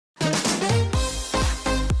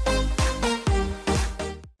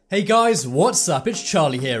Hey guys, what's up? It's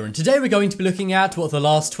Charlie here, and today we're going to be looking at what the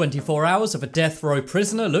last 24 hours of a death row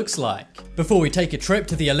prisoner looks like. Before we take a trip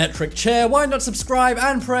to the electric chair, why not subscribe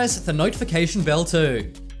and press the notification bell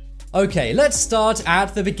too? Okay, let's start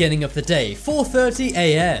at the beginning of the day, 4:30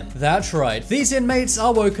 AM. That's right, these inmates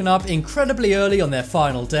are woken up incredibly early on their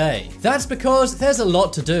final day. That's because there's a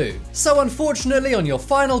lot to do. So unfortunately, on your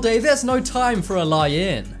final day, there's no time for a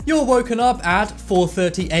lie-in. You're woken up at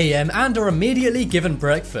 4:30 AM and are immediately given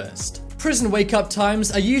breakfast. Prison wake-up times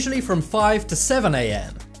are usually from 5 to 7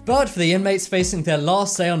 AM. But for the inmates facing their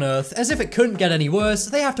last day on Earth, as if it couldn't get any worse,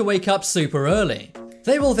 they have to wake up super early.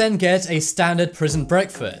 They will then get a standard prison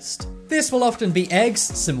breakfast. This will often be eggs,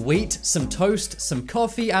 some wheat, some toast, some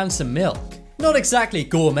coffee, and some milk. Not exactly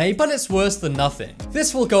gourmet, but it's worse than nothing.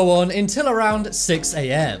 This will go on until around 6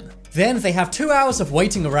 AM. Then they have 2 hours of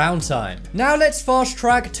waiting around time. Now let's fast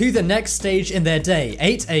track to the next stage in their day,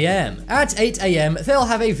 8 AM. At 8 AM, they'll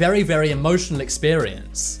have a very emotional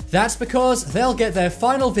experience. That's because they'll get their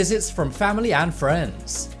final visits from family and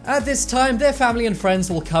friends. At this time, their family and friends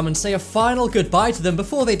will come and say a final goodbye to them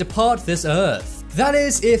before they depart this earth. That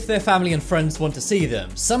is, if their family and friends want to see them.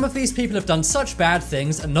 Some of these people have done such bad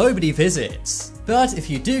things and nobody visits. But if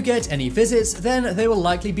you do get any visits, then they will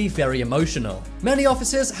likely be very emotional. Many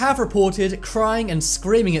officers have reported crying and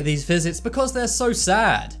screaming at these visits because they're so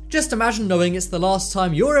sad. Just imagine knowing it's the last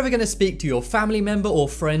time you're ever going to speak to your family member or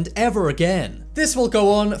friend ever again. This will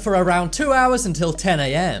go on for around 2 hours until 10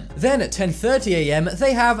 AM. Then at 10:30 AM,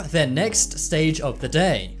 they have their next stage of the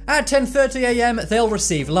day. At 10:30 AM, they'll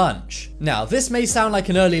receive lunch. Now, this may sound like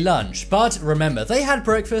an early lunch, but remember, they had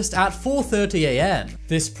breakfast at 4:30 AM.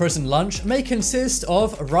 This prison lunch may consist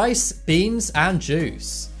of rice, beans, and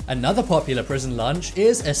juice. Another popular prison lunch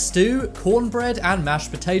is a stew, cornbread, and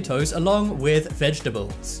mashed potatoes along with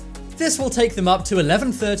vegetables. This will take them up to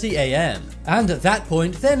 11:30 AM, and at that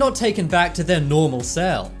point, they're not taken back to their normal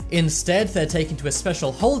cell. Instead, they're taken to a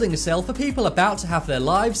special holding cell for people about to have their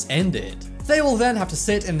lives ended. They will then have to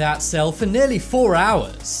sit in that cell for nearly 4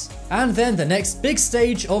 hours. And then the next big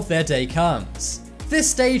stage of their day comes. This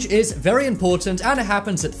stage is very important and it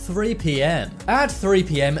happens at 3 PM. At 3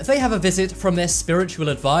 PM, they have a visit from their spiritual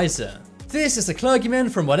advisor. This is a clergyman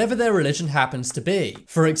from whatever their religion happens to be.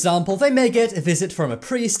 For example, they may get a visit from a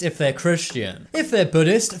priest if they're Christian. If they're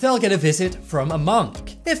Buddhist, they'll get a visit from a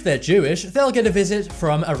monk. If they're Jewish, they'll get a visit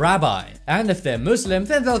from a rabbi. And if they're Muslim,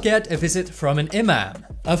 then they'll get a visit from an imam.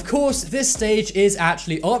 Of course, this stage is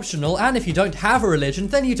actually optional, and if you don't have a religion,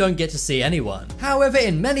 then you don't get to see anyone. However,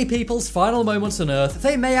 in many people's final moments on Earth,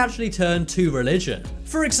 they may actually turn to religion.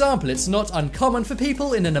 For example, it's not uncommon for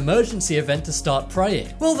people in an emergency event to start praying.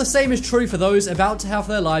 Well, the same is true for those about to have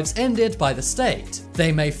their lives ended by the state.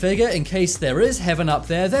 They may figure in case there is heaven up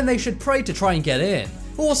there, then they should pray to try and get in.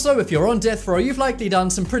 Also, if you're on death row, you've likely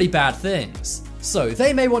done some pretty bad things. So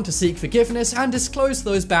they may want to seek forgiveness and disclose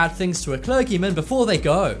those bad things to a clergyman before they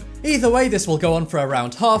go. Either way, this will go on for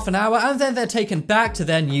around half an hour and then they're taken back to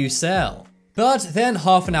their new cell. But then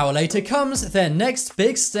half an hour later comes their next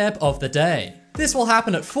big step of the day. This will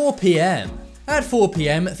happen at 4 PM. At 4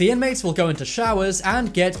 PM, the inmates will go into showers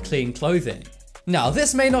and get clean clothing. Now,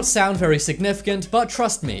 this may not sound very significant, but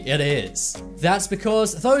trust me, it is. That's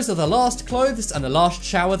because those are the last clothes and the last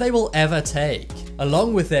shower they will ever take.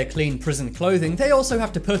 Along with their clean prison clothing, they also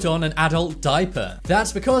have to put on an adult diaper.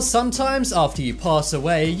 That's because sometimes after you pass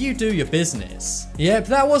away, you do your business. Yep,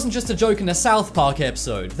 that wasn't just a joke in a South Park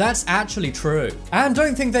episode, that's actually true. And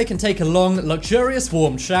don't think they can take a long, luxurious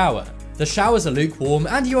warm shower. The showers are lukewarm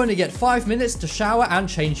and you only get 5 minutes to shower and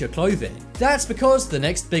change your clothing. That's because the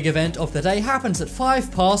next big event of the day happens at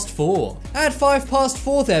 4:05. At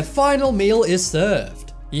 4:05, their final meal is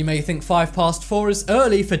served. You may think 4:05 is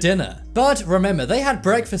early for dinner, but remember they had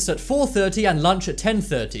breakfast at 4:30 and lunch at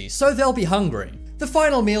 10:30, so they'll be hungry. The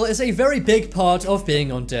final meal is a very big part of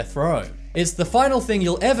being on death row. It's the final thing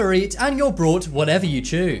you'll ever eat and you're brought whatever you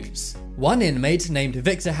choose. One inmate named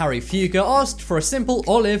Victor Harry Fugger asked for a simple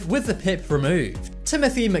olive with the pip removed.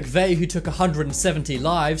 Timothy McVeigh, who took 170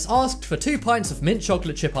 lives, asked for 2 pints of mint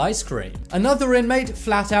chocolate chip ice cream. Another inmate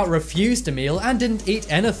flat out refused a meal and didn't eat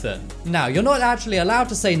anything. Now, you're not actually allowed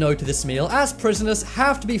to say no to this meal as prisoners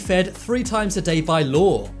have to be fed 3 times a day by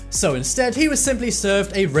law. So instead, he was simply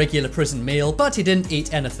served a regular prison meal, but he didn't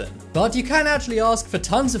eat anything. But you can actually ask for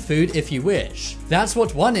tons of food if you wish. That's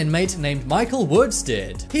what one inmate named Michael Woods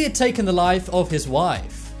did. He had taken the life of his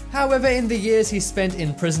wife. However, in the years he spent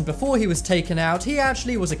in prison before he was taken out, he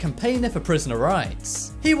actually was a campaigner for prisoner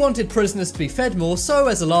rights. He wanted prisoners to be fed more, so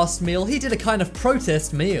as a last meal, he did a kind of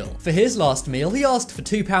protest meal. For his last meal, he asked for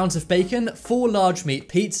 2 pounds of bacon, 4 large meat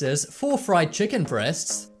pizzas, 4 fried chicken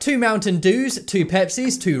breasts, 2 Mountain Dews, 2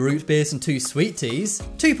 Pepsis, 2 root beers and 2 sweet teas,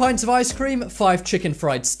 2 pints of ice cream, 5 chicken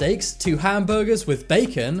fried steaks, 2 hamburgers with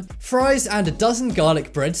bacon, fries and a dozen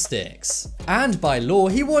garlic breadsticks. And by law,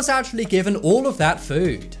 he was actually given all of that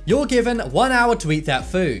food. You're given 1 hour to eat that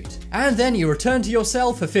food, and then you return to your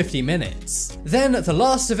cell for 50 minutes. Then the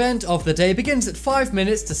last event of the day begins at 5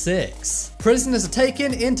 minutes to 6. Prisoners are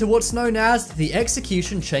taken into what's known as the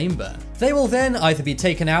execution chamber. They will then either be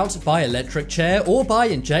taken out by electric chair or by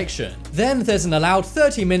injection. Then there's an allowed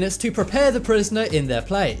 30 minutes to prepare the prisoner in their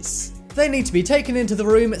place. They need to be taken into the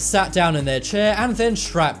room, sat down in their chair, and then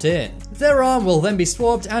strapped in. Their arm will then be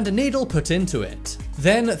swabbed and a needle put into it.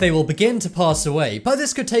 Then they will begin to pass away, but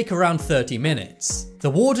this could take around 30 minutes. The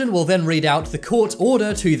warden will then read out the court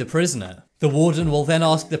order to the prisoner. The warden will then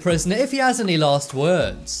ask the prisoner if he has any last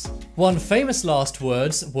words. One famous last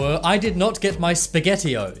words were, "I did not get my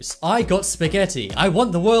SpaghettiOs. I got spaghetti. I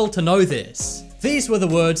want the world to know this." These were the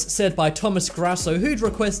words said by Thomas Grasso, who'd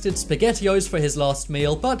requested SpaghettiOs for his last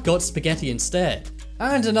meal but got spaghetti instead.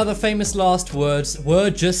 And another famous last words were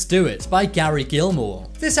 "Just do it" by Gary Gilmore.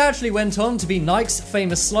 This actually went on to be Nike's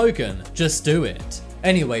famous slogan, "Just do it."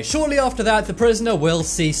 Anyway, shortly after that, the prisoner will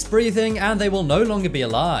cease breathing and they will no longer be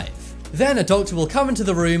alive. Then a doctor will come into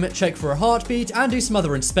the room, check for a heartbeat and do some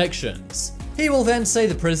other inspections. He will then say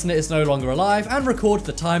the prisoner is no longer alive and record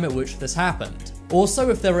the time at which this happened. Also,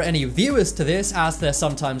 if there are any viewers to this, as there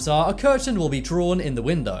sometimes are, a curtain will be drawn in the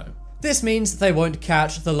window. This means they won't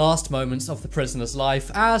catch the last moments of the prisoner's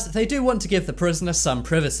life, as they do want to give the prisoner some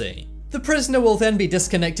privacy. The prisoner will then be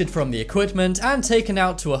disconnected from the equipment and taken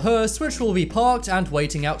out to a hearse which will be parked and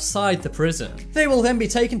waiting outside the prison. They will then be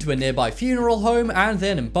taken to a nearby funeral home and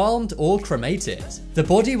then embalmed or cremated. The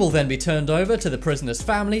body will then be turned over to the prisoner's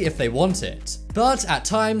family if they want it, but at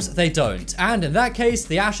times they don't, and in that case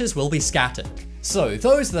the ashes will be scattered. So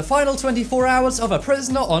those are the final 24 hours of a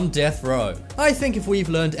prisoner on death row. I think if we've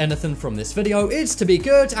learned anything from this video, it's to be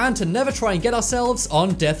good and to never try and get ourselves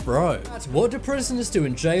on death row. But what do prisoners do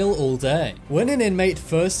in jail all day? When an inmate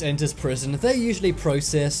first enters prison, they're usually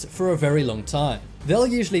processed for a very long time. They'll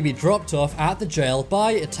usually be dropped off at the jail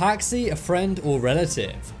by a taxi, a friend or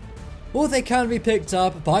relative. Or they can be picked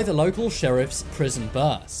up by the local sheriff's prison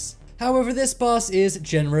bus. However, this bus is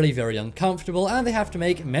generally very uncomfortable and they have to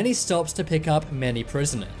make many stops to pick up many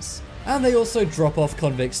prisoners. And they also drop off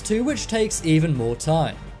convicts too, which takes even more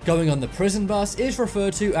time. Going on the prison bus is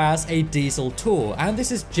referred to as a diesel tour, and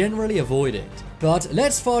this is generally avoided. But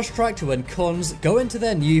let's fast track to when cons go into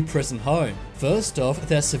their new prison home. First off,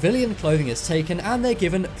 their civilian clothing is taken and they're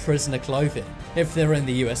given prisoner clothing. If they're in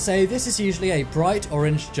the USA, this is usually a bright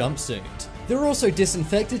orange jumpsuit. They're also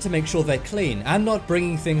disinfected to make sure they're clean and not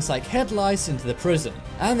bringing things like head lice into the prison.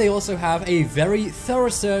 And they also have a very thorough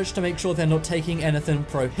search to make sure they're not taking anything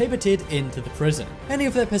prohibited into the prison. Any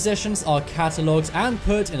of their possessions are catalogued and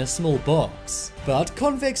put in a small box. But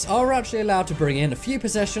convicts are actually allowed to bring in a few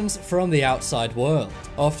possessions from the outside world.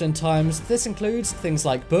 Oftentimes, this includes things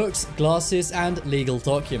like books, glasses, and legal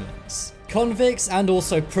documents. Convicts and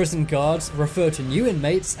also prison guards refer to new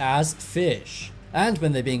inmates as fish. And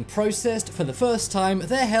when they're being processed for the first time,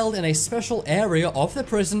 they're held in a special area of the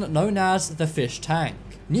prison known as the fish tank.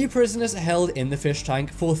 New prisoners are held in the fish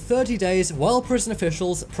tank for 30 days while prison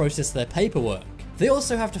officials process their paperwork. They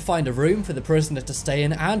also have to find a room for the prisoner to stay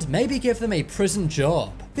in and maybe give them a prison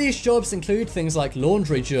job. These jobs include things like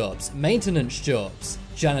laundry jobs, maintenance jobs,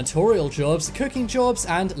 janitorial jobs, cooking jobs,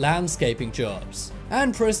 and landscaping jobs.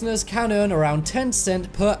 And prisoners can earn around 10 cents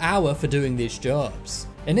per hour for doing these jobs.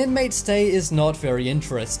 An inmate's stay is not very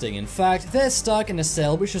interesting. In fact, they're stuck in a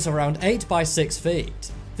cell which is around 8 by 6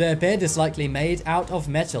 feet. Their bed is likely made out of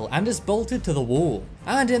metal and is bolted to the wall.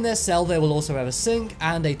 And in their cell they will also have a sink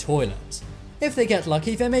and a toilet. If they get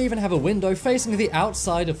lucky, they may even have a window facing the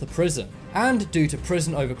outside of the prison. And due to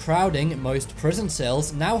prison overcrowding, most prison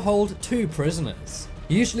cells now hold 2 prisoners.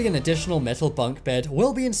 Usually an additional metal bunk bed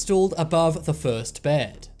will be installed above the first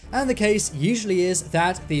bed. And the case usually is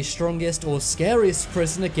that the strongest or scariest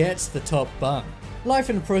prisoner gets the top bunk. Life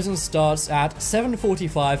in prison starts at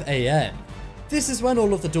 7:45 AM. This is when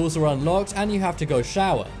all of the doors are unlocked and you have to go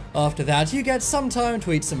shower. After that, you get some time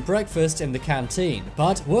to eat some breakfast in the canteen,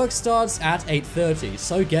 but work starts at 8:30,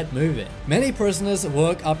 so get moving. Many prisoners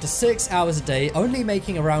work up to 6 hours a day, only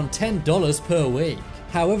making around $10 per week.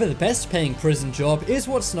 However, the best paying prison job is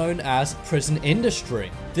what's known as prison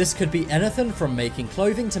industry. This could be anything from making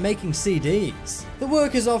clothing to making CDs. The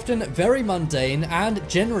work is often very mundane and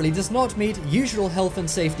generally does not meet usual health and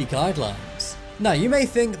safety guidelines. Now you may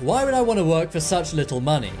think, why would I want to work for such little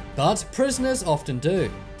money? But prisoners often do.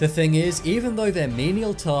 The thing is, even though they're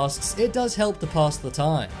menial tasks, it does help to pass the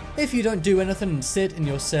time. If you don't do anything and sit in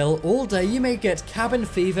your cell all day, you may get cabin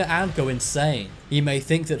fever and go insane. You may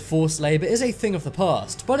think that forced labor is a thing of the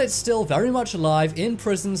past, but it's still very much alive in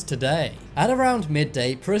prisons today. At around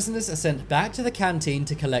midday, prisoners are sent back to the canteen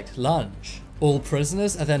to collect lunch. All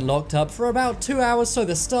prisoners are then locked up for about 2 hours so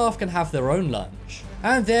the staff can have their own lunch.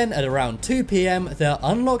 And then at around 2 PM, they're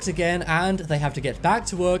unlocked again and they have to get back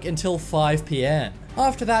to work until 5 PM.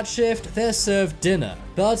 After that shift, they're served dinner,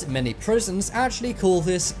 but many prisons actually call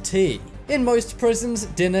this tea. In most prisons,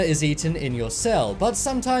 dinner is eaten in your cell, but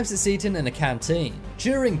sometimes it's eaten in a canteen.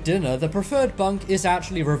 During dinner, the preferred bunk is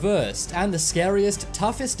actually reversed, and the scariest,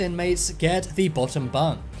 toughest inmates get the bottom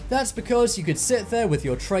bunk. That's because you could sit there with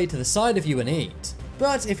your tray to the side of you and eat.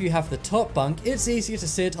 But if you have the top bunk, it's easier to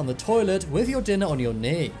sit on the toilet with your dinner on your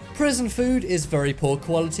knee. Prison food is very poor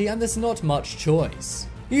quality and there's not much choice.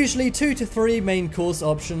 Usually 2 to 3 main course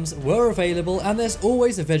options were available and there's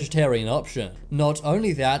always a vegetarian option. Not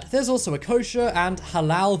only that, there's also a kosher and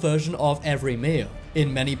halal version of every meal.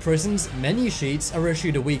 In many prisons, menu sheets are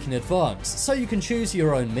issued a week in advance, so you can choose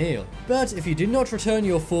your own meal. But if you do not return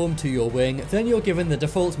your form to your wing, then you're given the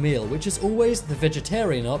default meal, which is always the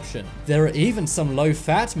vegetarian option. There are even some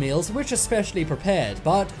low-fat meals which are specially prepared,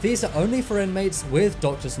 but these are only for inmates with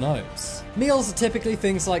doctor's notes. Meals are typically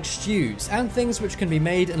things like stews and things which can be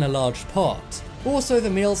made in a large pot. Also, the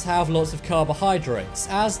meals have lots of carbohydrates,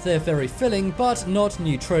 as they're very filling but not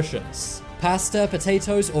nutritious. Pasta,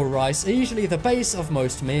 potatoes, or rice are usually the base of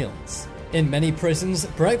most meals. In many prisons,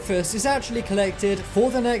 breakfast is actually collected for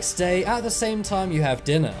the next day at the same time you have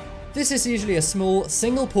dinner. This is usually a small,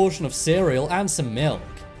 single portion of cereal and some milk.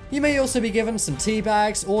 You may also be given some tea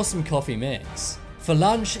bags or some coffee mix. For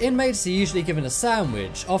lunch, inmates are usually given a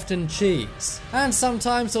sandwich, often cheese, and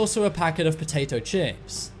sometimes also a packet of potato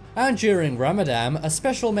chips. And during Ramadan, a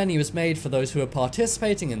special menu is made for those who are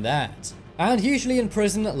participating in that. And usually in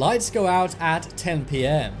prison, lights go out at 10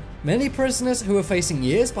 PM. Many prisoners who are facing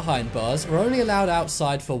years behind bars are only allowed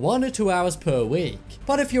outside for 1 or 2 hours per week.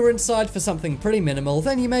 But if you're inside for something pretty minimal,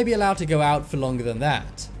 then you may be allowed to go out for longer than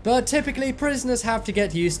that. But typically, prisoners have to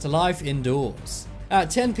get used to life indoors. At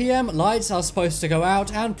 10 PM, lights are supposed to go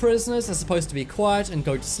out and prisoners are supposed to be quiet and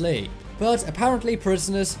go to sleep. But apparently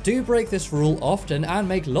prisoners do break this rule often and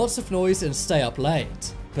make lots of noise and stay up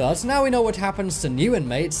late. But now we know what happens to new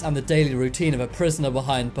inmates and the daily routine of a prisoner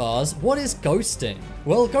behind bars. What is ghosting?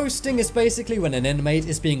 Well, ghosting is basically when an inmate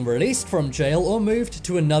is being released from jail or moved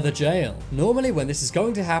to another jail. Normally when this is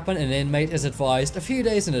going to happen, an inmate is advised a few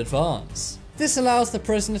days in advance. This allows the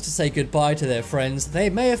prisoner to say goodbye to their friends they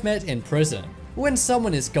may have met in prison. When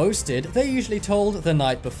someone is ghosted, they're usually told the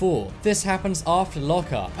night before. This happens after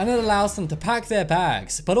lockup, and it allows them to pack their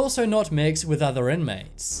bags, but also not mix with other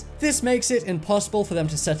inmates. This makes it impossible for them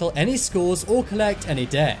to settle any scores or collect any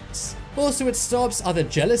debts. Also, it stops other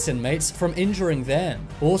jealous inmates from injuring them.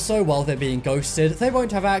 Also, while they're being ghosted, they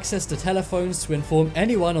won't have access to telephones to inform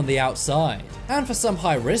anyone on the outside. And for some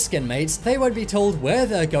high-risk inmates, they won't be told where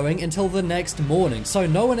they're going until the next morning, so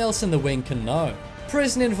no one else in the wing can know.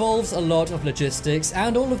 Prison involves a lot of logistics,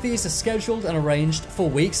 and all of these are scheduled and arranged for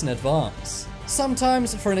weeks in advance.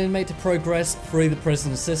 Sometimes, for an inmate to progress through the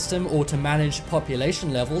prison system or to manage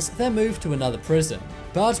population levels, they're moved to another prison.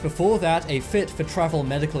 But before that, a fit for travel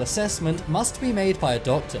medical assessment must be made by a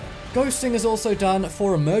doctor. Ghosting is also done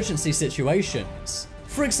for emergency situations.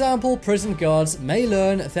 For example, prison guards may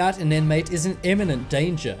learn that an inmate is in imminent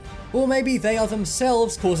danger, or maybe they are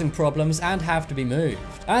themselves causing problems and have to be moved.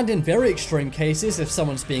 And in very extreme cases, if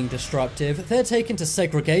someone's being destructive, they're taken to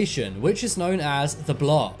segregation, which is known as the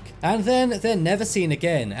block. And then they're never seen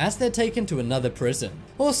again, as they're taken to another prison.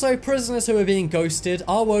 Also, prisoners who are being ghosted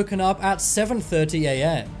are woken up at 7:30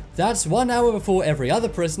 AM. That's 1 hour before every other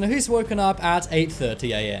prisoner who's woken up at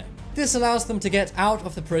 8:30 AM. This allows them to get out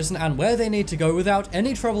of the prison and where they need to go without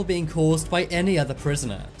any trouble being caused by any other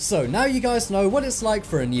prisoner. So now you guys know what it's like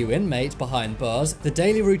for a new inmate behind bars, the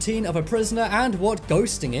daily routine of a prisoner, and what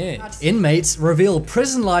ghosting is. Inmates reveal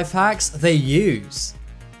prison life hacks they use.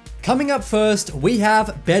 Coming up first, we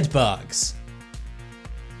have bed bugs.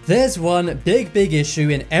 There's one big issue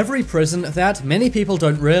in every prison that many people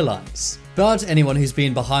don't realize. But anyone who's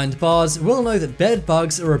been behind bars will know that bed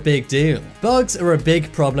bugs are a big deal. Bugs are a big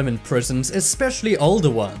problem in prisons, especially older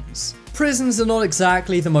ones. Prisons are not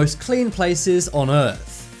exactly the most clean places on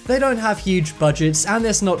earth. They don't have huge budgets and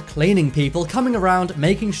there's not cleaning people coming around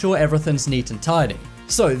making sure everything's neat and tidy.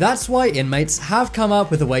 So that's why inmates have come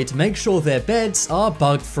up with a way to make sure their beds are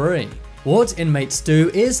bug-free. What inmates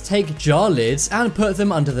do is take jar lids and put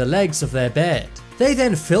them under the legs of their bed. They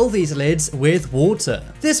then fill these lids with water.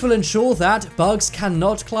 This will ensure that bugs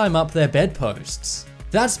cannot climb up their bedposts.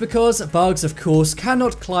 That's because bugs, of course,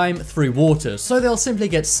 cannot climb through water, so they'll simply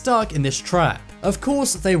get stuck in this trap. Of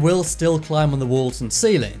course, they will still climb on the walls and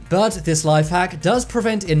ceiling, but this life hack does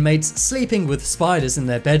prevent inmates sleeping with spiders in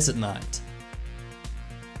their beds at night.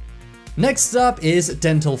 Next up is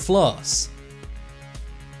dental floss.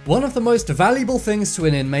 One of the most valuable things to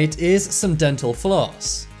an inmate is some dental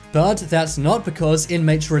floss. But that's not because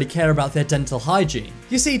inmates really care about their dental hygiene.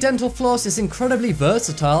 You see, dental floss is incredibly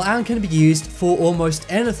versatile and can be used for almost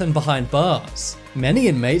anything behind bars. Many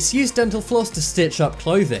inmates use dental floss to stitch up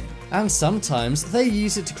clothing, and sometimes they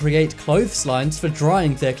use it to create clotheslines for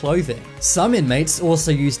drying their clothing. Some inmates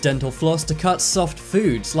also use dental floss to cut soft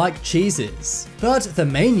foods like cheeses. But the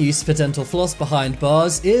main use for dental floss behind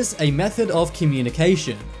bars is a method of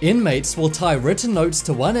communication. Inmates will tie written notes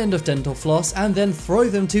to one end of dental floss and then throw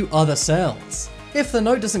them to other cells. If the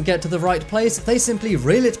note doesn't get to the right place, they simply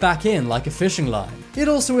reel it back in like a fishing line. It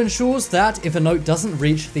also ensures that if a note doesn't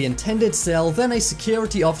reach the intended cell, then a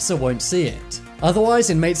security officer won't see it. Otherwise,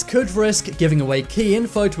 inmates could risk giving away key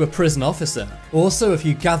info to a prison officer. Also, if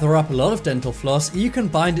you gather up a lot of dental floss, you can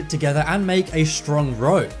bind it together and make a strong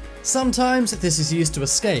rope. Sometimes this is used to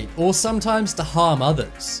escape, or sometimes to harm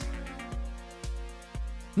others.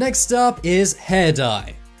 Next up is hair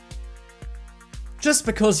dye. Just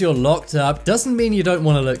because you're locked up doesn't mean you don't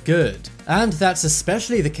want to look good, and that's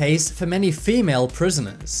especially the case for many female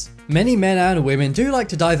prisoners. Many men and women do like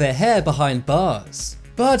to dye their hair behind bars,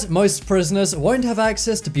 but most prisoners won't have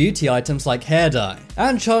access to beauty items like hair dye,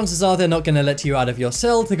 and chances are they're not going to let you out of your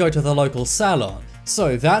cell to go to the local salon.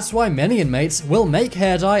 So that's why many inmates will make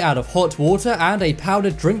hair dye out of hot water and a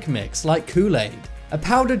powdered drink mix like Kool-Aid. A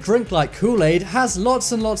powdered drink like Kool-Aid has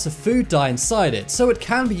lots and lots of food dye inside it, so it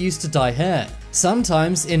can be used to dye hair.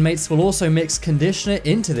 Sometimes inmates will also mix conditioner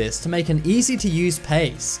into this to make an easy to use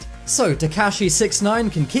paste. So Tekashi69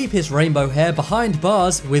 can keep his rainbow hair behind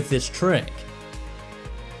bars with this trick.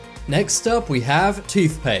 Next up we have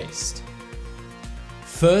toothpaste.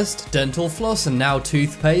 First dental floss and now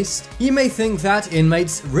toothpaste. You may think that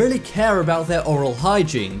inmates really care about their oral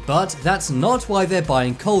hygiene, but that's not why they're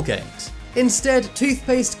buying Colgate. Instead,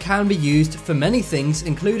 toothpaste can be used for many things,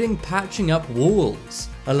 including patching up walls.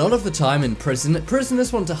 A lot of the time in prison,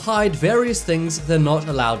 prisoners want to hide various things they're not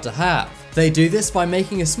allowed to have. They do this by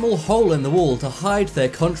making a small hole in the wall to hide their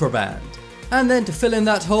contraband. And then to fill in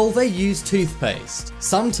that hole, they use toothpaste.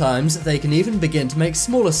 Sometimes they can even begin to make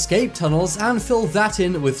small escape tunnels and fill that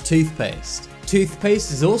in with toothpaste.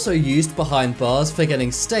 Toothpaste is also used behind bars for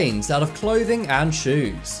getting stains out of clothing and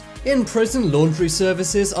shoes. In prison, laundry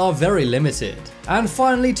services are very limited. And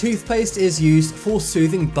finally, toothpaste is used for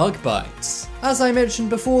soothing bug bites. As I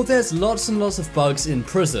mentioned before, there's lots and lots of bugs in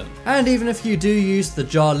prison, and even if you do use the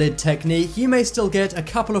jar lid technique, you may still get a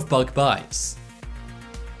couple of bug bites.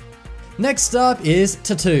 Next up is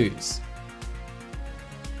tattoos.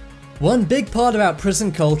 One big part about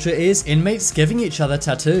prison culture is inmates giving each other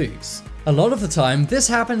tattoos. A lot of the time, this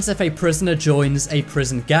happens if a prisoner joins a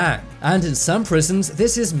prison gang, and in some prisons,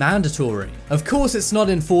 this is mandatory. Of course, it's not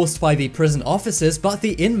enforced by the prison officers, but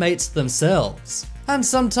the inmates themselves. And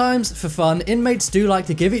sometimes, for fun, inmates do like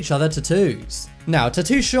to give each other tattoos. Now,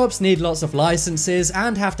 tattoo shops need lots of licenses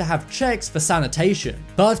and have to have checks for sanitation,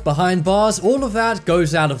 but behind bars, all of that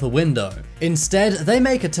goes out of the window. Instead, they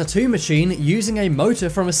make a tattoo machine using a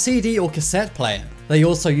motor from a CD or cassette player. They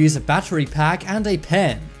also use a battery pack and a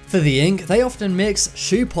pen. For the ink, they often mix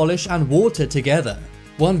shoe polish and water together.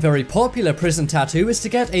 One very popular prison tattoo is to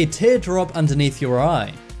get a teardrop underneath your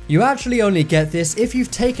eye. You actually only get this if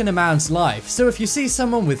you've taken a man's life, so if you see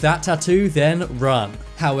someone with that tattoo, then run.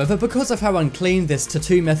 However, because of how unclean this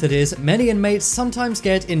tattoo method is, many inmates sometimes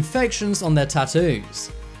get infections on their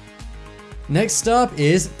tattoos. Next up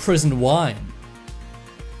is prison wine.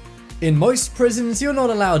 In most prisons, you're not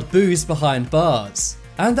allowed booze behind bars.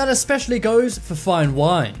 And that especially goes for fine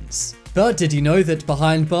wines. But did you know that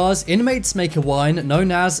behind bars, inmates make a wine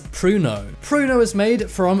known as Pruno? Pruno is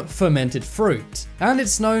made from fermented fruit, and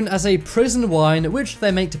it's known as a prison wine which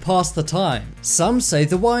they make to pass the time. Some say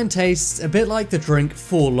the wine tastes a bit like the drink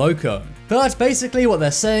Four Loko. But basically what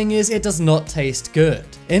they're saying is it does not taste good.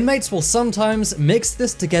 Inmates will sometimes mix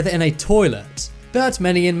this together in a toilet. But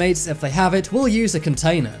many inmates, if they have it, will use a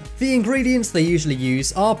container. The ingredients they usually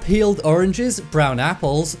use are peeled oranges, brown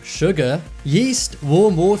apples, sugar, yeast,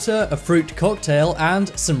 warm water, a fruit cocktail, and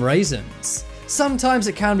some raisins. Sometimes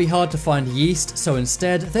it can be hard to find yeast, so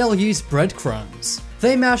instead they'll use breadcrumbs.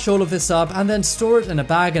 They mash all of this up and then store it in a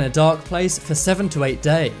bag in a dark place for 7 to 8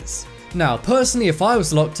 days. Now, personally, if I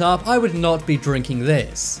was locked up, I would not be drinking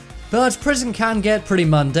this. But prison can get pretty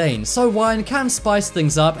mundane, so wine can spice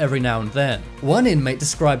things up every now and then. One inmate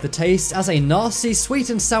described the taste as a nasty sweet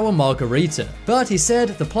and sour margarita, but he said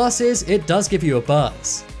the plus is it does give you a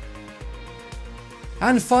buzz.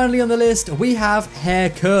 And finally on the list, we have hair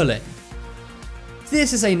curling.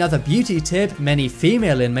 This is another beauty tip many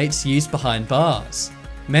female inmates use behind bars.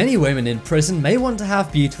 Many women in prison may want to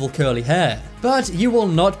have beautiful curly hair, but you will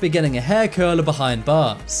not be getting a hair curler behind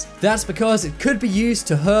bars. That's because it could be used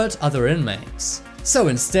to hurt other inmates. So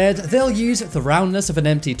instead, they'll use the roundness of an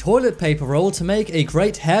empty toilet paper roll to make a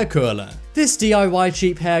great hair curler. This DIY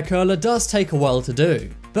cheap hair curler does take a while to do,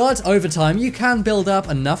 but over time you can build up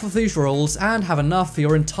enough of these rolls and have enough for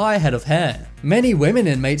your entire head of hair. Many women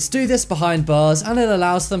inmates do this behind bars and it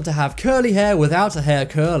allows them to have curly hair without a hair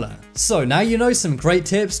curler. So now you know some great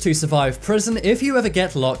tips to survive prison if you ever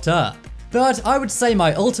get locked up. But I would say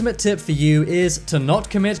my ultimate tip for you is to not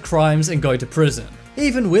commit crimes and go to prison.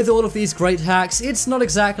 Even with all of these great hacks, it's not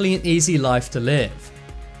exactly an easy life to live.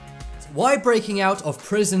 Why breaking out of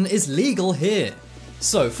prison is legal here?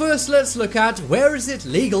 So first let's look at where is it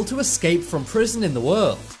legal to escape from prison in the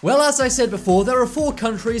world. Well, as I said before, there are 4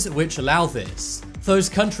 countries which allow this. Those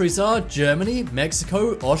countries are Germany,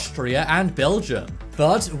 Mexico, Austria and Belgium.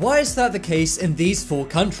 But why is that the case in these 4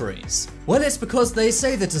 countries? Well, it's because they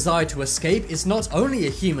say the desire to escape is not only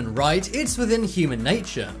a human right, it's within human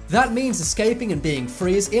nature. That means escaping and being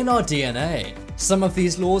free is in our DNA. Some of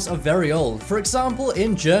these laws are very old, for example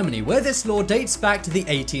in Germany, where this law dates back to the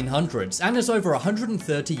 1800s and is over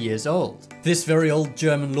 130 years old. This very old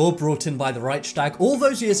German law brought in by the Reichstag all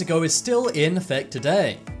those years ago is still in effect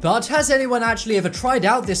today. But has anyone actually ever tried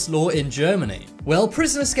out this law in Germany? Well,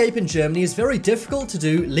 prison escape in Germany is very difficult to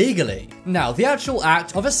do legally. Now, the actual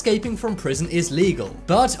act of escaping from prison is legal,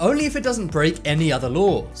 but only if it doesn't break any other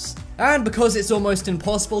laws. And because it's almost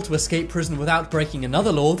impossible to escape prison without breaking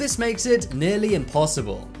another law, this makes it nearly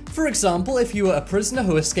impossible. For example, if you were a prisoner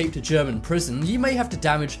who escaped a German prison, you may have to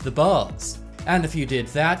damage the bars. And if you did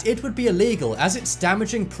that, it would be illegal as it's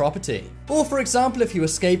damaging property. Or for example, if you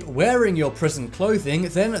escape wearing your prison clothing,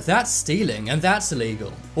 then that's stealing and that's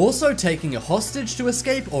illegal. Also, taking a hostage to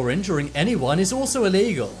escape or injuring anyone is also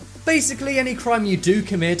illegal. Basically, any crime you do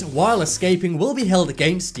commit while escaping will be held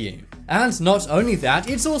against you. And not only that,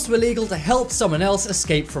 it's also illegal to help someone else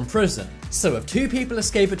escape from prison. So if 2 people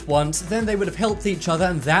escape at once, then they would have helped each other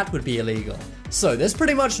and that would be illegal. So there's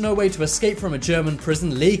pretty much no way to escape from a German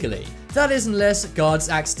prison legally. That is unless guards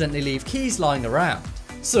accidentally leave keys lying around.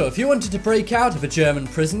 So if you wanted to break out of a German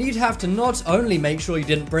prison, you'd have to not only make sure you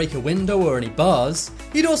didn't break a window or any bars,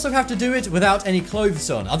 you'd also have to do it without any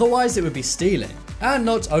clothes on, otherwise it would be stealing. And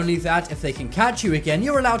not only that, if they can catch you again,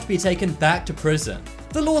 you're allowed to be taken back to prison.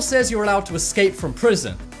 The law says you're allowed to escape from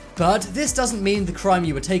prison, but this doesn't mean the crime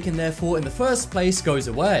you were taken there for in the first place goes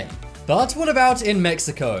away. But what about in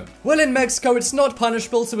Mexico? Well, in Mexico it's not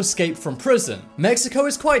punishable to escape from prison. Mexico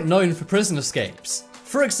is quite known for prison escapes.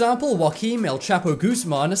 For example, Joaquim El Chapo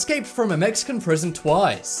Guzman escaped from a Mexican prison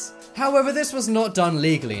twice. However, this was not done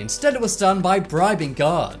legally, instead it was done by bribing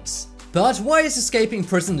guards. But why is escaping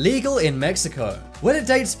prison legal in Mexico? Well, it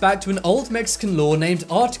dates back to an old Mexican law named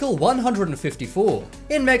Article 154.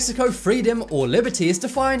 In Mexico, freedom or liberty is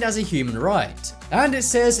defined as a human right. And it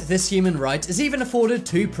says this human right is even afforded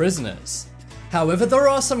to prisoners. However, there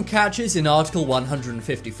are some catches in Article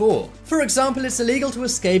 154. For example, it's illegal to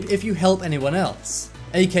escape if you help anyone else.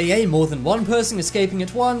 AKA more than one person escaping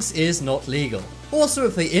at once is not legal. Also,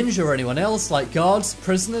 if they injure anyone else, like guards,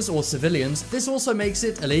 prisoners, or civilians, this also makes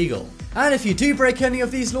it illegal. And if you do break any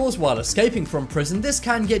of these laws while escaping from prison, this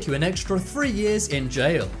can get you an extra 3 years in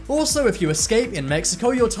jail. Also, if you escape in Mexico,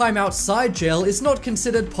 your time outside jail is not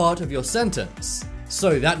considered part of your sentence.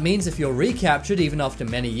 So that means if you're recaptured even after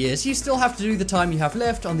many years, you still have to do the time you have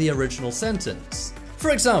left on the original sentence. For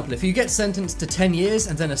example, if you get sentenced to 10 years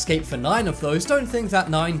and then escape for 9 of those, don't think that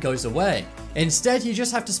 9 goes away. Instead, you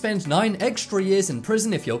just have to spend 9 extra years in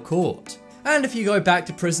prison if you're caught. And if you go back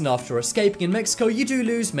to prison after escaping in Mexico, you do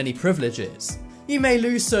lose many privileges. You may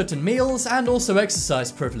lose certain meals and also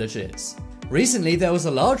exercise privileges. Recently, there was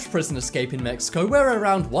a large prison escape in Mexico where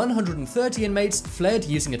around 130 inmates fled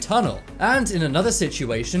using a tunnel. And in another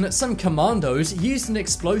situation, some commandos used an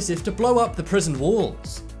explosive to blow up the prison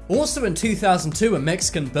walls. Also in 2002, a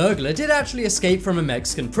Mexican burglar did actually escape from a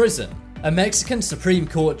Mexican prison. A Mexican Supreme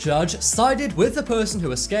Court judge sided with the person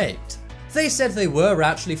who escaped. They said they were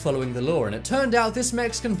actually following the law, and it turned out this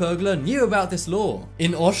Mexican burglar knew about this law.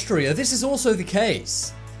 In Austria, this is also the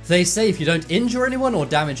case. They say if you don't injure anyone or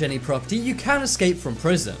damage any property, you can escape from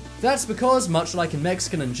prison. That's because, much like in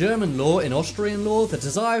Mexican and German law, in Austrian law, the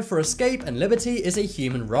desire for escape and liberty is a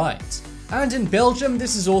human right. And in Belgium,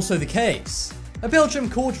 this is also the case. A Belgian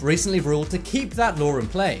court recently ruled to keep that law in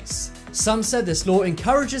place. Some said this law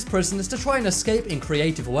encourages prisoners to try and escape in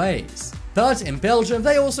creative ways. But in Belgium,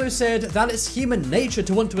 they also said that it's human nature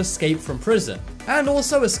to want to escape from prison. And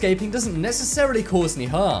also, escaping doesn't necessarily cause any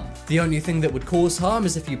harm. The only thing that would cause harm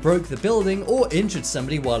is if you broke the building or injured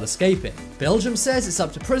somebody while escaping. Belgium says it's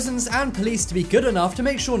up to prisons and police to be good enough to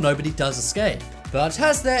make sure nobody does escape. But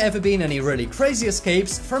has there ever been any really crazy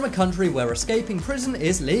escapes from a country where escaping prison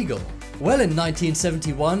is legal? Well, in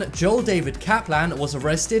 1971, Joel David Kaplan was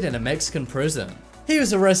arrested in a Mexican prison. He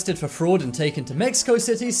was arrested for fraud and taken to Mexico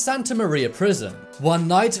City's Santa Maria prison. One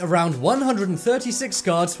night, around 136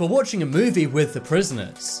 guards were watching a movie with the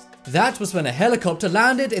prisoners. That was when a helicopter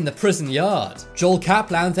landed in the prison yard. Joel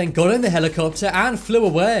Kaplan then got in the helicopter and flew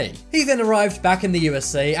away. He then arrived back in the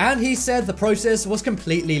USA and he said the process was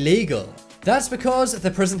completely legal. That's because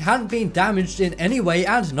the prison hadn't been damaged in any way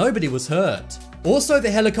and nobody was hurt. Also, the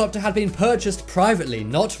helicopter had been purchased privately,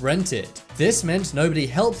 not rented. This meant nobody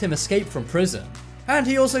helped him escape from prison. And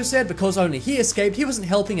he also said because only he escaped, he wasn't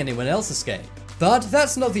helping anyone else escape. But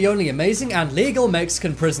that's not the only amazing and legal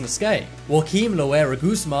Mexican prison escape. Joaquim Loera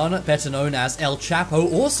Guzman, better known as El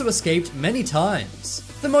Chapo, also escaped many times.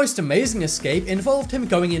 The most amazing escape involved him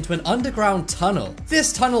going into an underground tunnel.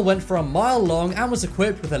 This tunnel went for a mile long and was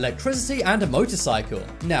equipped with electricity and a motorcycle.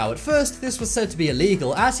 Now, at first, this was said to be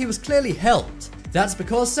illegal as he was clearly helped. That's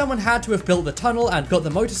because someone had to have built the tunnel and got the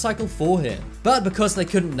motorcycle for him. But because they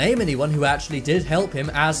couldn't name anyone who actually did help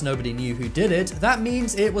him as nobody knew who did it, that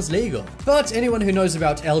means it was legal. But anyone who knows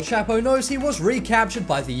about El Chapo knows he was recaptured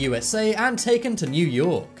by the USA and taken to New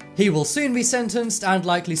York. He will soon be sentenced and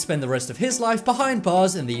likely spend the rest of his life behind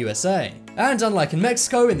bars in the USA. And unlike in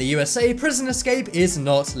Mexico, in the USA, prison escape is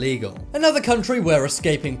not legal. Another country where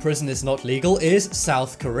escaping prison is not legal is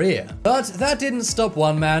South Korea. But that didn't stop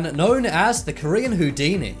one man known as the Korean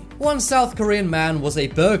Houdini. One South Korean man was a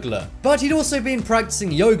burglar, but he'd also been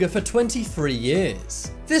practicing yoga for 23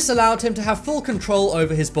 years. This allowed him to have full control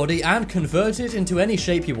over his body and convert it into any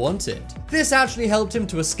shape he wanted. This actually helped him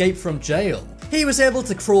to escape from jail. He was able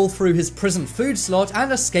to crawl through his prison food slot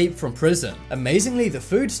and escape from prison. Amazingly, the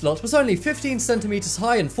food slot was only 15 centimeters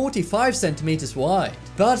high and 45 centimeters wide.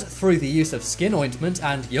 But through the use of skin ointment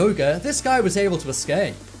and yoga, this guy was able to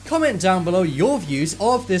escape. Comment down below your views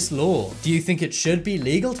of this law. Do you think it should be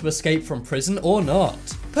legal to escape from prison or not?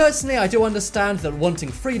 Personally, I do understand that wanting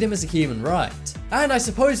freedom is a human right. And I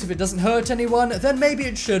suppose if it doesn't hurt anyone, then maybe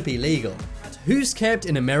it should be legal. Who's kept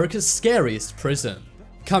in America's scariest prison?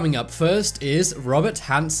 Coming up first is Robert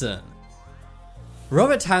Hansen.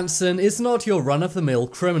 Robert Hansen is not your run-of-the-mill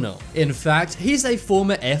criminal. In fact, he's a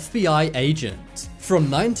former FBI agent. From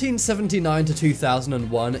 1979 to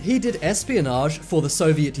 2001, he did espionage for the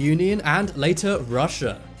Soviet Union and later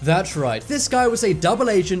Russia. That's right, this guy was a double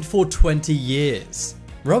agent for 20 years.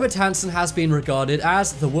 Robert Hansen has been regarded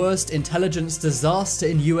as the worst intelligence disaster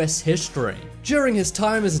in US history. During his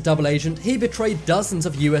time as a double agent, he betrayed dozens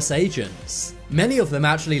of US agents. Many of them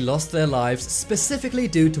actually lost their lives specifically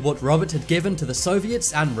due to what Robert had given to the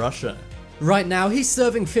Soviets and Russia. Right now, he's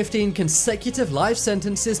serving 15 consecutive life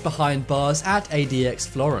sentences behind bars at ADX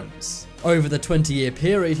Florence. Over the 20-year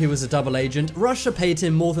period he was a double agent, Russia paid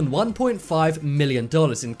him more than $1.5 million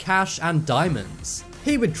in cash and diamonds.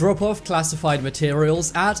 He would drop off classified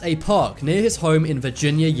materials at a park near his home in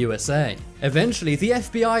Virginia, USA. Eventually, the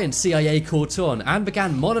FBI and CIA caught on and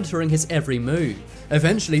began monitoring his every move.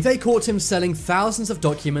 Eventually, they caught him selling thousands of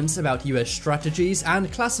documents about US strategies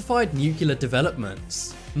and classified nuclear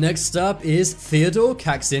developments. Next up is Theodore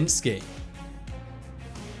Kaczynski.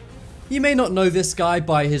 You may not know this guy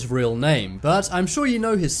by his real name, but I'm sure you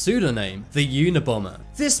know his pseudonym, the Unabomber.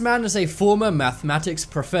 This man is a former mathematics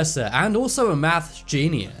professor and also a maths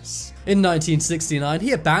genius. In 1969,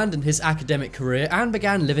 he abandoned his academic career and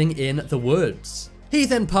began living in the woods. He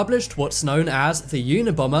then published what's known as the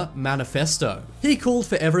Unabomber Manifesto. He called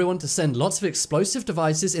for everyone to send lots of explosive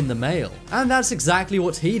devices in the mail, and that's exactly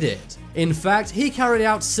what he did. In fact, he carried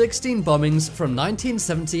out 16 bombings from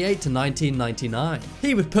 1978 to 1999.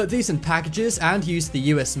 He would put these in packages and use the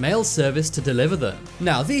US mail service to deliver them.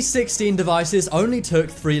 Now, these 16 devices only took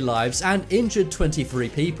 3 lives and injured 23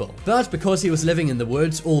 people. But because he was living in the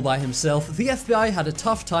woods all by himself, the FBI had a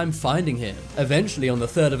tough time finding him. Eventually, on the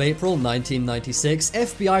 3rd of April 1996,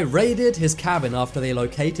 FBI raided his cabin after they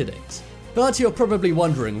located it. But you're probably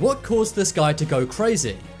wondering what caused this guy to go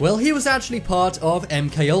crazy. Well, he was actually part of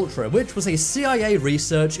MKUltra, which was a CIA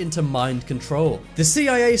research into mind control. The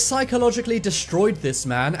CIA psychologically destroyed this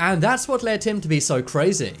man, and that's what led him to be so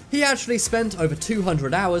crazy. He actually spent over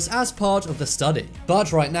 200 hours as part of the study.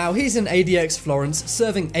 But right now, he's in ADX Florence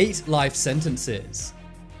serving 8 life sentences.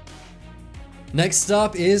 Next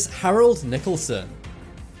up is Harold Nicholson.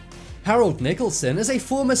 Harold Nicholson is a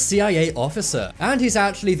former CIA officer, and he's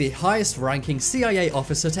actually the highest ranking CIA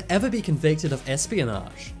officer to ever be convicted of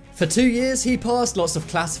espionage. For 2 years, he passed lots of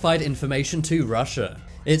classified information to Russia.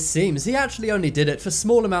 It seems he actually only did it for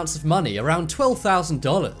small amounts of money, around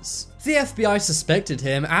 $12,000. The FBI suspected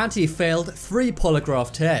him, and he failed 3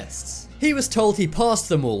 polygraph tests. He was told he passed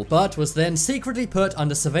them all, but was then secretly put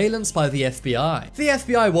under surveillance by the FBI. The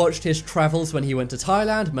FBI watched his travels when he went to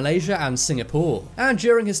Thailand, Malaysia, and Singapore. And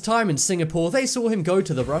during his time in Singapore, they saw him go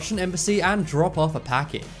to the Russian embassy and drop off a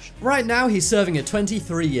package. Right now, he's serving a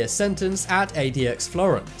 23-year sentence at ADX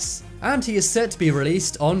Florence. And he is set to be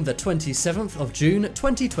released on the 27th of June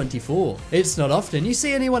 2024. It's not often you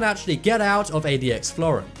see anyone actually get out of ADX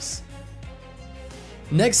Florence.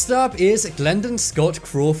 Next up is Glendon Scott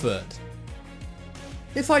Crawford.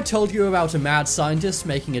 If I told you about a mad scientist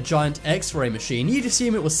making a giant X-ray machine, you'd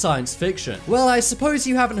assume it was science fiction. Well, I suppose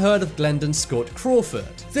you haven't heard of Glendon Scott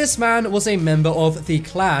Crawford. This man was a member of the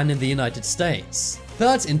Klan in the United States.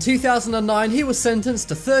 But in 2009, he was sentenced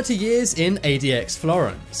to 30 years in ADX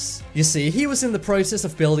Florence. You see, he was in the process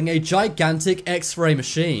of building a gigantic X-ray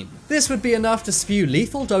machine. This would be enough to spew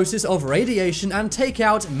lethal doses of radiation and take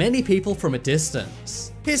out many people from a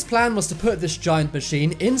distance. His plan was to put this giant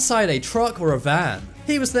machine inside a truck or a van.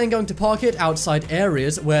 He was then going to park it outside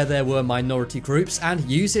areas where there were minority groups and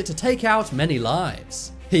use it to take out many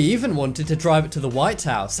lives. He even wanted to drive it to the White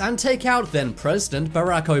House and take out then President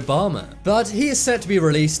Barack Obama. But he is set to be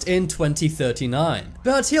released in 2039.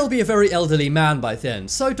 But he'll be a very elderly man by then,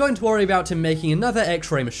 so don't worry about him making another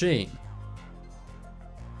X-ray machine.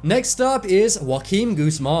 Next up is Joaquin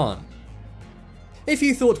Guzman. If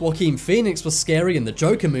you thought Joaquin Phoenix was scary in the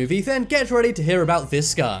Joker movie, then get ready to hear about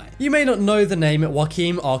this guy. You may not know the name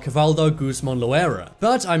Joaquin Archibaldo Guzman Loera,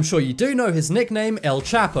 but I'm sure you do know his nickname El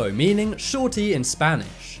Chapo, meaning Shorty in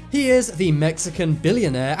Spanish. He is the Mexican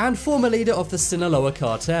billionaire and former leader of the Sinaloa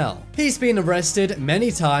cartel. He's been arrested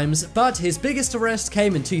many times, but his biggest arrest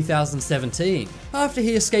came in 2017, after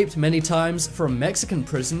he escaped many times from Mexican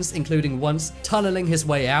prisons, including once tunneling his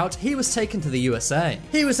way out. He was taken to the USA.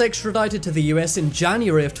 He was extradited to the US in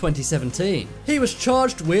January of 2017. He was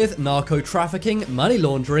charged with narco trafficking, money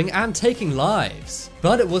laundering, and taking lives.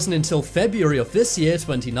 But it wasn't until February of this year,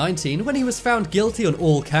 2019, when he was found guilty on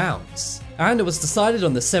all counts. And it was decided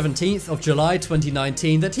on the 17th of July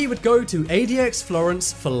 2019 that he would go to ADX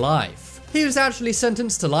Florence for life. He was actually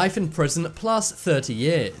sentenced to life in prison plus 30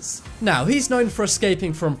 years. Now, he's known for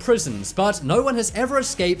escaping from prisons, but no one has ever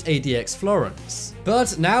escaped ADX Florence.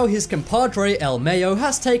 But now his compadre El Mayo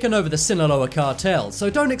has taken over the Sinaloa cartel, so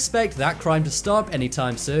don't expect that crime to stop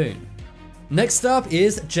anytime soon. Next up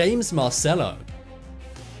is James Marcello.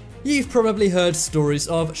 You've probably heard stories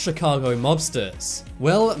of Chicago mobsters.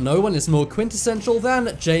 Well, no one is more quintessential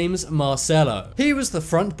than James Marcello. He was the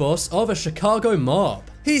front boss of a Chicago mob.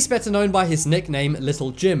 He's better known by his nickname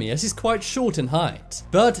Little Jimmy, as he's quite short in height.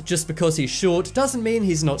 But just because he's short doesn't mean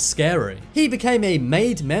he's not scary. He became a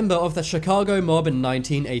made member of the Chicago mob in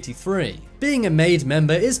 1983. Being a made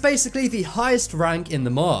member is basically the highest rank in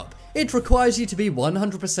the mob. It requires you to be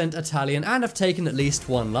 100% Italian and have taken at least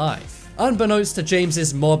one life. Unbeknownst to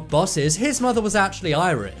James's mob bosses, his mother was actually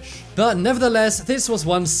Irish. But nevertheless, this was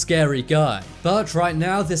one scary guy. But right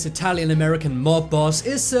now, this Italian-American mob boss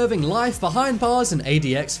is serving life behind bars in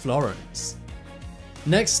ADX Florence.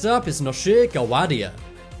 Next up is Noshir Gawadia.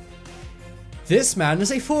 This man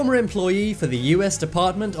is a former employee for the US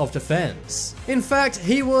Department of Defense. In fact,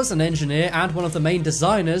 he was an engineer and one of the main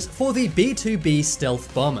designers for the B-2B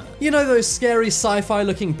stealth bomber. You know those scary sci-fi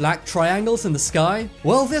looking black triangles in the sky?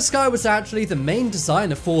 Well, this guy was actually the main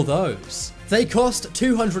designer for those. They cost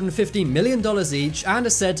 $250 million each and are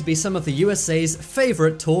said to be some of the USA's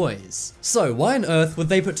favorite toys. So why on earth would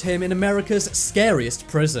they put him in America's scariest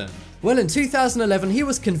prison? Well, in 2011, he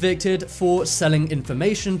was convicted for selling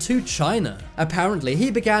information to China. Apparently, he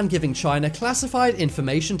began giving China classified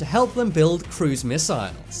information to help them build cruise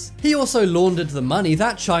missiles. He also laundered the money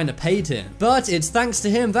that China paid him, but it's thanks to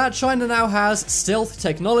him that China now has stealth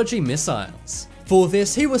technology missiles. For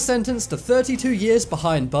this, he was sentenced to 32 years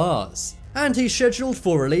behind bars, and he's scheduled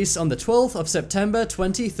for release on the 12th of September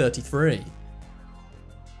 2033.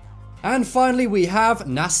 And finally, we have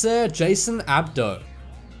Nasser Jason Abdo.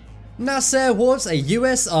 Nasser was a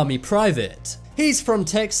US Army private. He's from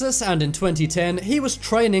Texas, and in 2010 he was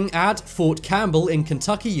training at Fort Campbell in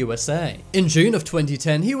Kentucky, USA. In June of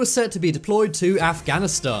 2010 he was set to be deployed to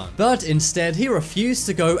Afghanistan, but instead he refused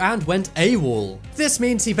to go and went AWOL. This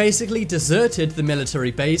means he basically deserted the military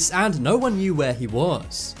base and no one knew where he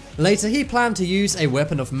was. Later he planned to use a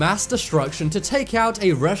weapon of mass destruction to take out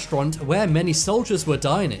a restaurant where many soldiers were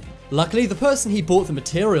dining. Luckily, the person he bought the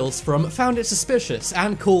materials from found it suspicious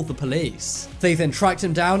and called the police. They then tracked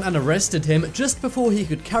him down and arrested him just before he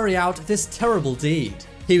could carry out this terrible deed.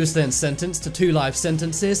 He was then sentenced to 2 life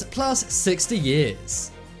sentences plus 60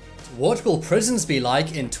 years. What will prisons be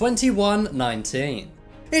like in 2119?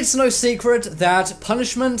 It's no secret that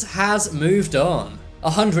punishment has moved on.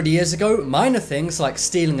 100 years ago, minor things like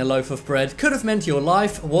stealing a loaf of bread could have meant your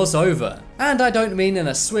life was over. And I don't mean in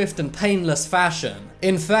a swift and painless fashion.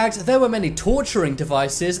 In fact, there were many torturing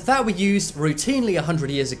devices that were used routinely 100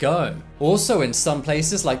 years ago. Also, in some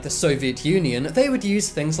places like the Soviet Union, they would use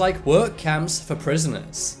things like work camps for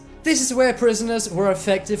prisoners. This is where prisoners were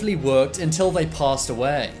effectively worked until they passed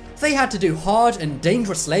away. They had to do hard and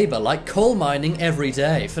dangerous labor like coal mining every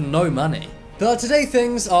day for no money. But today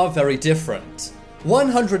things are very different.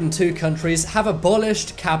 102 countries have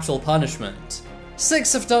abolished capital punishment.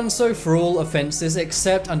 6 have done so for all offences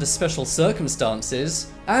except under special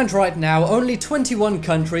circumstances, and right now only 21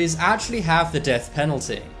 countries actually have the death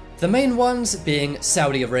penalty. The main ones being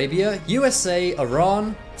Saudi Arabia, USA,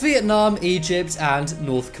 Iran, Vietnam, Egypt, and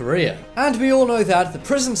North Korea. And we all know that the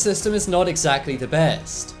prison system is not exactly the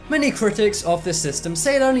best. Many critics of this system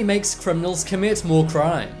say it only makes criminals commit more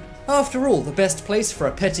crime. After all, the best place for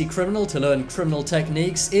a petty criminal to learn criminal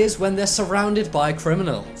techniques is when they're surrounded by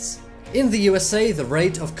criminals. In the USA, the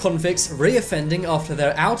rate of convicts reoffending after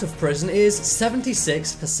they're out of prison is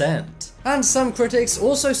 76%. And some critics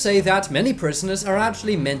also say that many prisoners are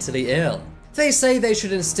actually mentally ill. They say they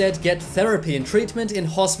should instead get therapy and treatment in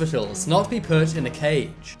hospitals, not be put in a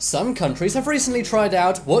cage. Some countries have recently tried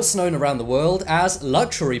out what's known around the world as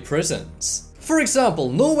luxury prisons. For example,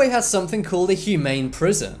 Norway has something called a humane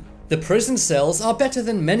prison. The prison cells are better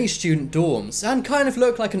than many student dorms and kind of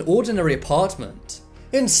look like an ordinary apartment.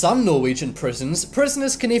 In some Norwegian prisons,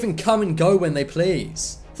 prisoners can even come and go when they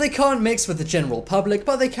please. They can't mix with the general public,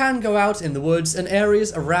 but they can go out in the woods and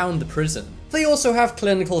areas around the prison. They also have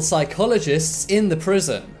clinical psychologists in the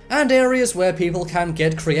prison, and areas where people can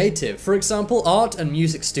get creative, for example art and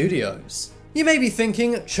music studios. You may be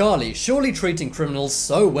thinking, Charlie, surely treating criminals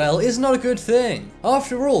so well is not a good thing.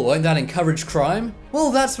 After all, won't that encourage crime?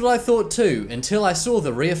 Well, that's what I thought too, until I saw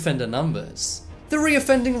the reoffender numbers. The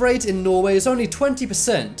reoffending rate in Norway is only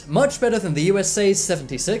 20%, much better than the USA's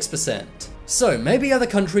 76%. So maybe other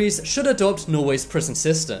countries should adopt Norway's prison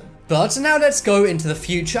system. But now let's go into the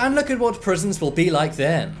future and look at what prisons will be like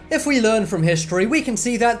then. If we learn from history, we can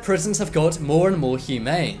see that prisons have got more and more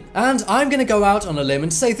humane. And I'm gonna go out on a limb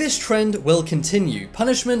and say this trend will continue.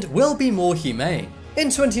 Punishment will be more humane. In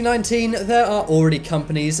 2019, there are already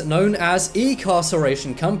companies known as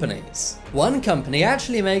e-carceration companies. One company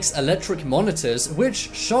actually makes electric monitors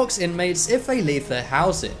which shocks inmates if they leave their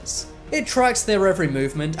houses. It tracks their every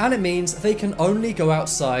movement and it means they can only go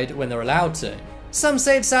outside when they're allowed to. Some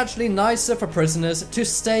say it's actually nicer for prisoners to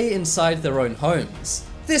stay inside their own homes.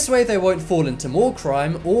 This way they won't fall into more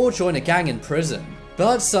crime or join a gang in prison.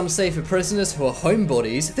 But some say for prisoners who are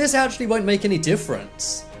homebodies, this actually won't make any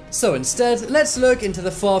difference. So instead, let's look into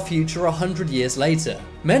the far future 100 years later.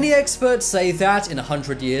 Many experts say that in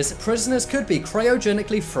 100 years, prisoners could be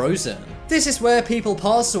cryogenically frozen. This is where people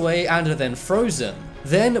pass away and are then frozen.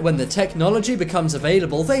 Then, when the technology becomes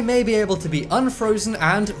available, they may be able to be unfrozen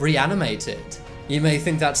and reanimated. You may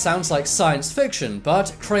think that sounds like science fiction,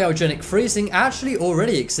 but cryogenic freezing actually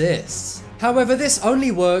already exists. However, this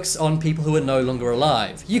only works on people who are no longer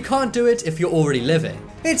alive. You can't do it if you're already living.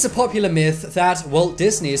 It's a popular myth that Walt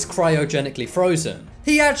Disney is cryogenically frozen.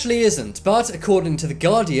 He actually isn't, but according to The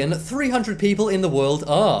Guardian, 300 people in the world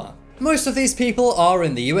are. Most of these people are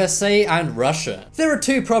in the USA and Russia. There are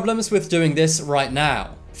 2 problems with doing this right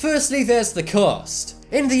now. Firstly, there's the cost.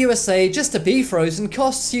 In the USA, just to be frozen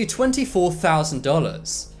costs you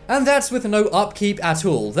 $24,000. And that's with no upkeep at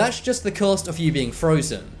all, that's just the cost of you being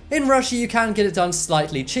frozen. In Russia, you can get it done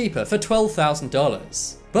slightly cheaper for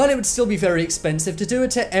 $12,000. But it would still be very expensive to do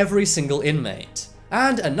it to every single inmate.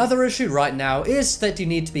 And another issue right now is that you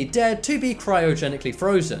need to be dead to be cryogenically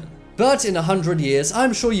frozen. But in 100 years,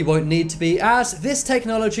 I'm sure you won't need to be, as this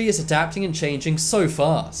technology is adapting and changing so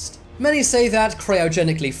fast. Many say that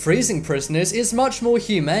cryogenically freezing prisoners is much more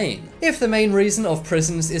humane. If the main reason of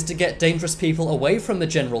prisons is to get dangerous people away from the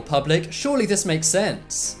general public, surely this makes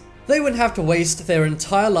sense. They wouldn't have to waste their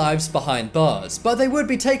entire lives behind bars, but they would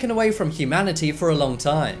be taken away from humanity for a long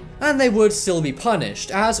time. And they would still be punished,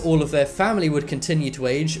 as all of their family would continue to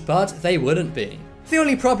age, but they wouldn't be. The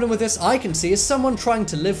only problem with this I can see is someone trying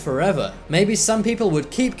to live forever. Maybe some people would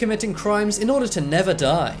keep committing crimes in order to never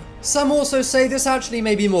die. Some also say this actually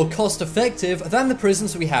may be more cost effective than the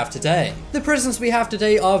prisons we have today. The prisons we have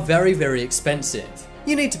today are very expensive.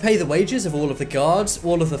 You need to pay the wages of all of the guards,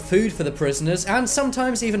 all of the food for the prisoners, and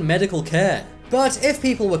sometimes even medical care. But if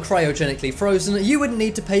people were cryogenically frozen, you wouldn't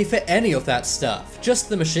need to pay for any of that stuff, just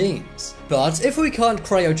the machines. But if we can't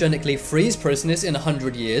cryogenically freeze prisoners in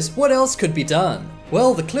 100 years, what else could be done?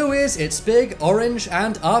 Well, the clue is it's big, orange,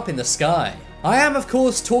 and up in the sky. I am of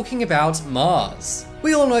course talking about Mars.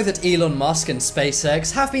 We all know that Elon Musk and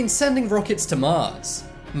SpaceX have been sending rockets to Mars.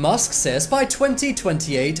 Musk says by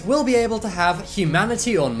 2028 we'll be able to have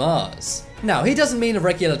humanity on Mars. Now, he doesn't mean a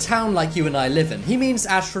regular town like you and I live in, he means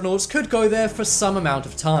astronauts could go there for some amount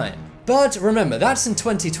of time. But remember, that's in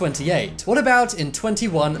 2028. What about in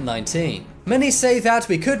 2119? Many say that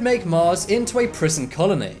we could make Mars into a prison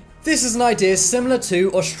colony. This is an idea similar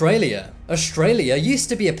to Australia. Australia used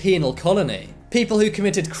to be a penal colony. People who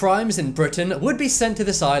committed crimes in Britain would be sent to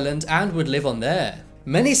this island and would live on there.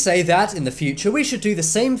 Many say that in the future we should do the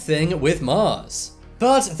same thing with Mars.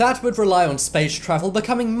 But that would rely on space travel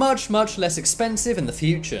becoming much less expensive in the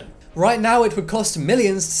future. Right now it would cost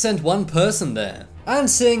millions to send one person there. And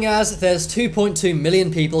seeing as there's 2.2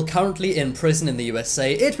 million people currently in prison in the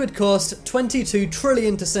USA, it would cost 22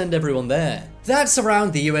 trillion to send everyone there. That's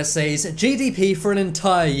around the USA's GDP for an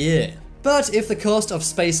entire year. But if the cost of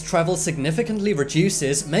space travel significantly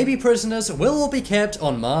reduces, maybe prisoners will all be kept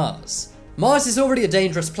on Mars. Mars is already a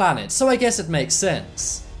dangerous planet, so I guess it makes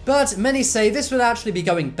sense. But many say this would actually be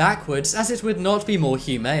going backwards, as it would not be more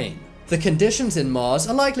humane. The conditions in Mars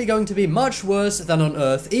are likely going to be much worse than on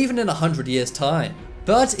Earth even in 100 years' time.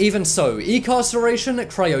 But even so, incarceration,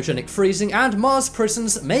 cryogenic freezing, and Mars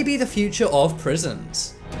prisons may be the future of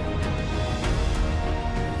prisons.